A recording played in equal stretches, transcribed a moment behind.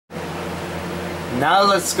Now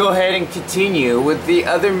let's go ahead and continue with the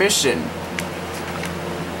other mission.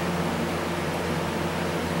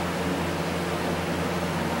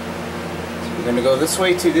 So we're gonna go this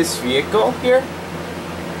way to this vehicle here.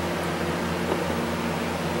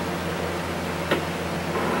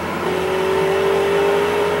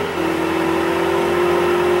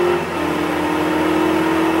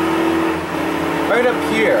 Right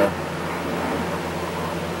up here.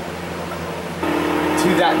 To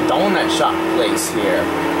that donut shop place here.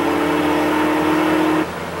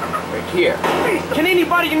 Right here. Can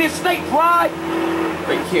anybody in this state drive?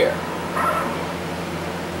 Right here.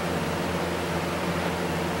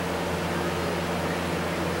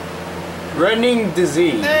 Running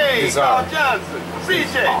disease. Hey, Bizarre. Carl Johnson,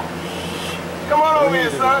 CJ. Come on over here,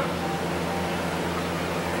 son.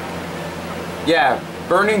 Yeah,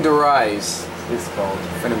 Burning the Rise is called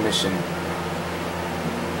for the mission.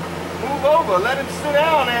 Move over, let him sit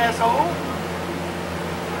down, asshole.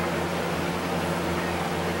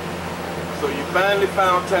 So you finally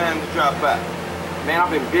found time to drop by. Man, I've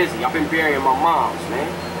been busy. I've been burying my moms, man.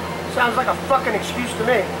 Sounds like a fucking excuse to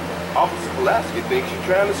me. Officer Pulaski thinks you're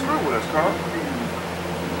trying to screw with us, Carl.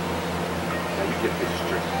 Now you get this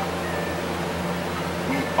straight.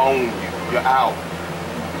 We own you. You're out.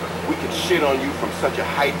 We could shit on you from such a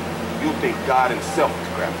height, you'll think God himself is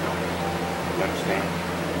grabbing on you. You understand?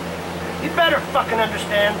 You better fucking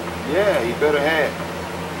understand. Yeah, you better have.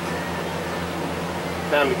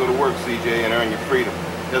 Time to go to work, CJ, and earn your freedom.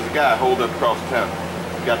 There's a guy holed up across town.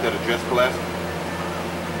 You got that address, Pulaski?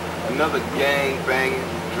 Another gang-banging,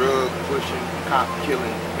 drug-pushing,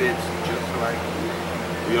 cop-killing bitch just like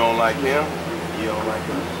you. You don't like him, you don't like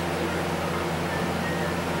us.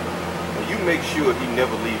 And you make sure he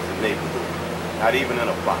never leaves the neighborhood, not even in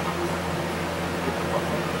a box. Get the fuck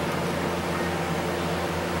out.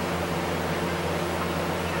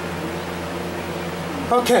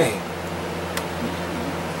 Okay.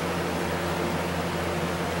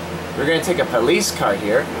 We're gonna take a police car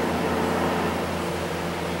here.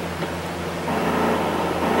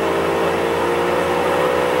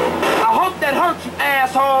 I hope that hurts you,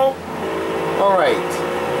 asshole. Alright.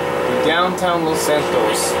 Downtown Los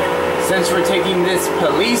Santos. Since we're taking this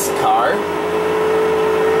police car,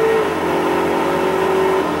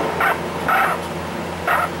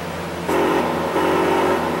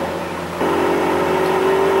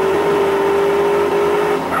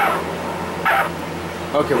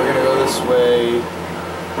 okay, we're gonna go this way.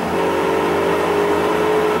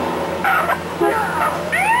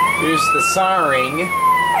 Here's the siren.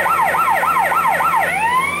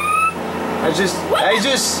 I just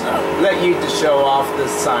let you to show off the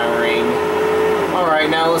siren. Alright,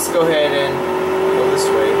 now let's go ahead and go this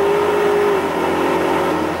way.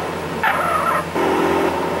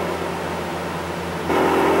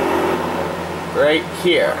 Right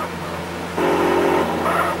here.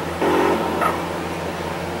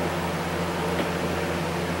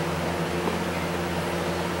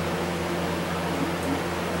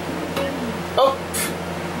 Oh!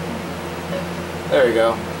 There we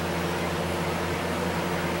go.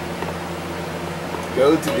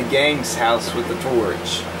 Go to the gang's house with the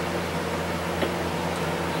torch.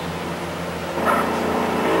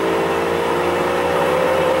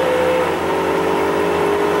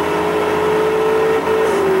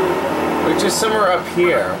 Which is somewhere up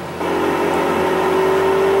here.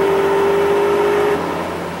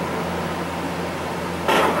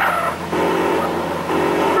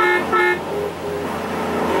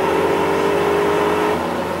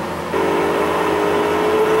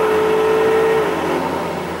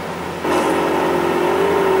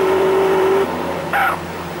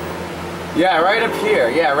 Yeah, right up here.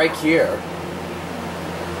 Yeah, right here.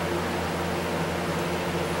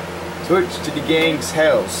 Switch to the gang's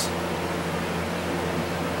house.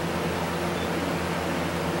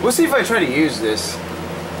 We'll see if I try to use this. I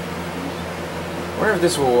wonder if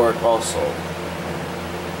this will work also.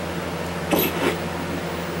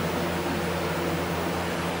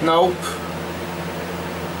 Nope.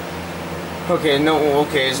 Okay, no,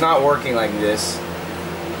 okay, it's not working like this.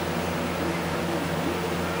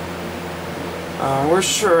 Where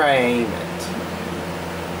should I aim it?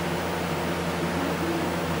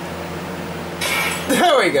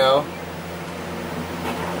 There we go.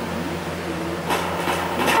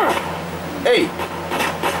 Hey!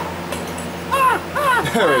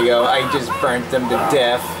 There we go. I just burnt them to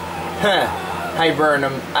death. I burned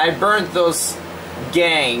them. I burnt those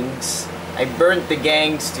gangs. I burnt the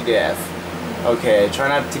gangs to death. Okay, try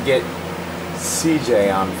not to get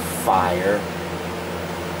CJ on fire.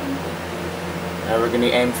 Now we're gonna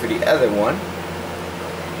aim for the other one.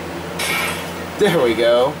 There we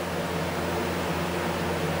go.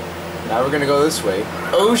 Now we're gonna go this way.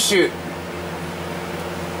 Oh shoot!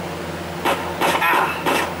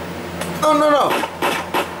 Oh no no!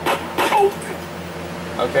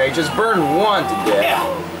 Okay, just burn one to death.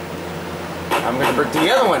 I'm gonna burn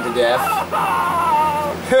the other one to death.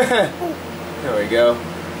 There we go.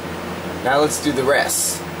 Now let's do the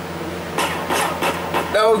rest.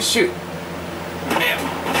 Oh shoot!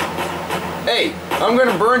 Hey, I'm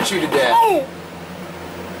gonna burn you to death.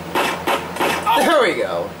 There we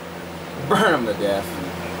go. Burn them to death.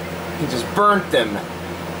 He just burnt them.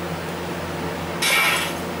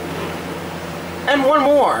 And one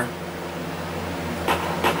more.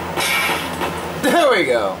 There we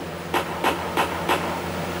go.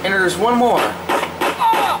 And there's one more.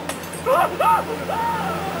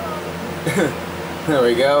 There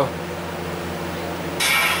we go.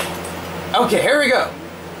 Okay, here we go.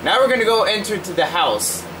 Now we're gonna go enter to the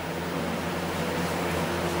house.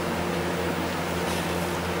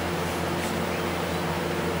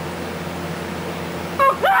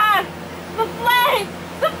 Oh God! The flames!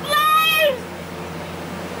 The flames!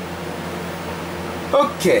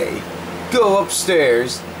 Okay, go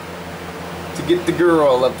upstairs to get the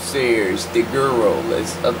girl upstairs. The girl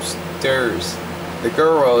is upstairs. The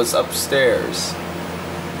girl is upstairs.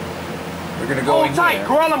 We're gonna go in Hold tight, here.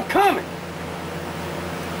 girl, I'm coming.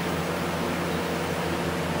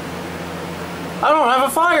 I don't have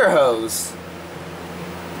a fire hose.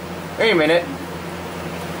 Wait a minute.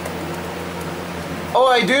 Oh,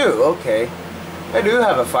 I do. Okay. I do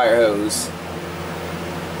have a fire hose.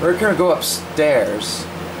 We're gonna go upstairs.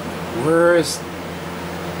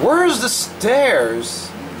 Where's the stairs?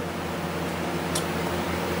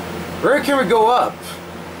 Where can we go up?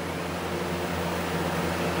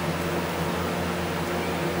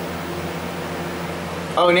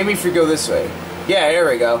 Oh, maybe if we go this way. Yeah, there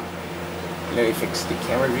we go. Let me fix the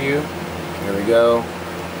camera view. Here we go.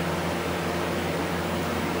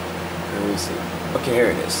 Where is it? Okay, here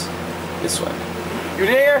it is. This one. You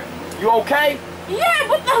there? You okay? Yeah,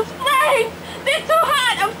 but those flames! They're too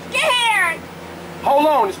hot! I'm scared! Hold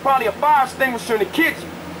on, there's probably a fire extinguisher in the kitchen.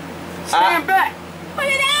 Stand back. Put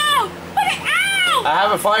it out! Put it out! I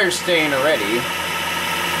have a fire stain already.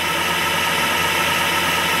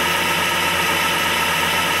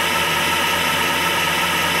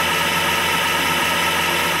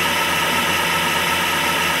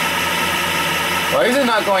 Why is it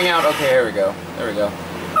not going out? Okay, here we go. There we go.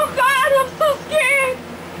 Oh God, I'm so scared!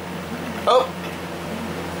 Oh!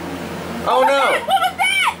 Oh no! What was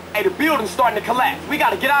that? Hey, the building's starting to collapse. We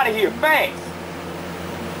gotta get out of here fast.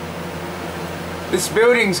 This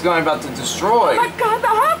building's going about to destroy. Oh my God, the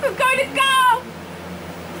house is going to go!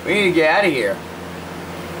 We need to get out of here.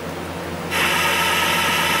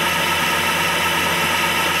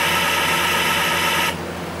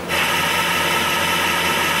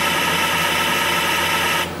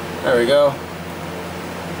 There we go.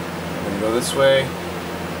 I'm gonna go this way.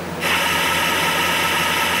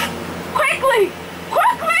 Quickly!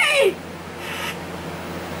 Quickly!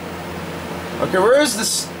 Okay, where is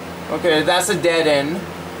this? Okay, that's a dead end.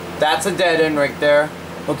 That's a dead end right there.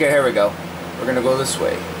 Okay, here we go. We're gonna go this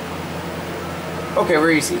way. Okay,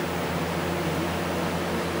 where is he?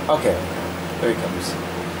 Okay, there he comes.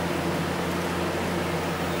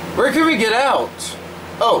 Where can we get out?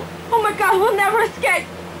 Oh. Oh my God, we'll never escape!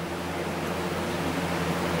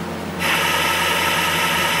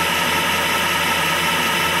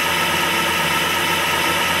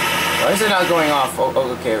 Why is it not going off? Oh,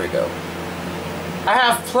 okay, here we go. I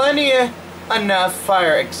have enough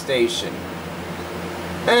fire extinction.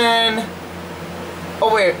 And...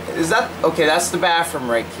 oh wait, is that... okay, that's the bathroom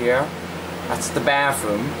right here. That's the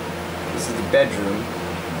bathroom. This is the bedroom.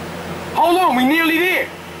 Hold on, we nearly there.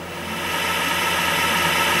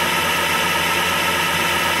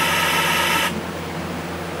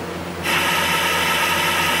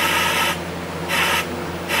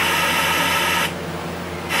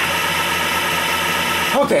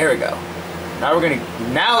 Okay, here we go. Now we're gonna...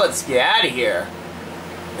 now let's get out of here.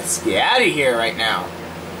 Let's get out of here right now.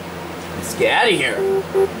 Let's get out of here.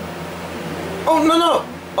 Oh, no, no.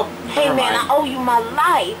 Oh, Hey never man, mind. I owe you my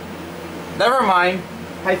life. Never mind.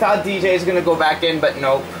 I thought DJ's gonna go back in, but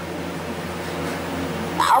nope.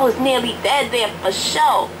 I was nearly dead there for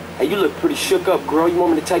sure. Hey, you look pretty shook up, girl. You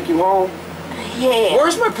want me to take you home? Yeah.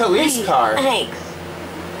 Where's my police Please, car? Thanks.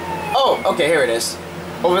 Oh, okay, here it is.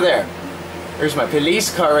 Over there. There's my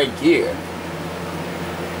police car right here.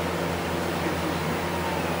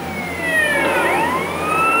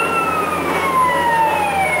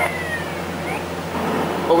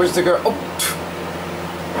 Oh, where's the girl? Oh.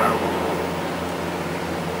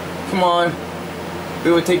 Come on.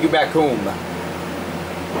 We will take you back home.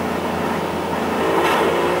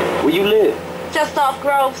 Where you live? Just off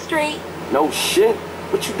Grove Street. No shit.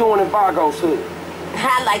 What you doing in Vargo's hood?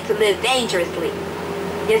 I like to live dangerously.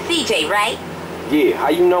 You're CJ, right? Yeah, how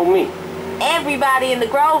you know me? Everybody in the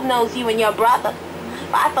Grove knows you and your brother.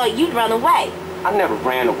 I thought you'd run away. I never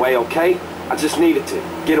ran away, okay? I just needed to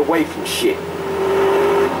get away from shit.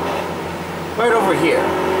 Right over here.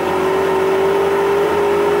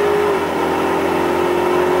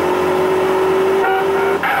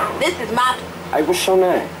 This is my... Hey, what's your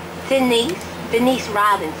name? Denise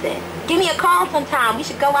Robinson. Give me a call sometime. We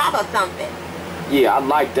should go out or something. Yeah, I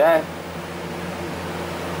like that.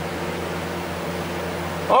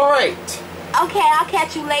 Alright. Okay, I'll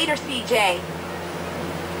catch you later, CJ.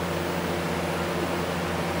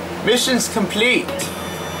 Mission's complete.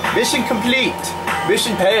 Mission complete.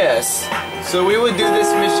 Mission pass. So we would do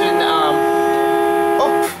this mission,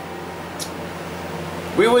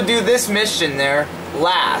 we would do this mission there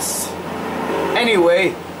last.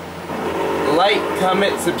 Anyway, like,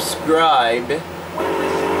 comment, subscribe,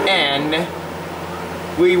 and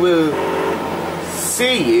we will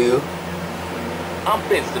see you. I'm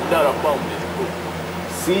fixing to nut up on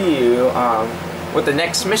this. See you with the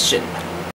next mission.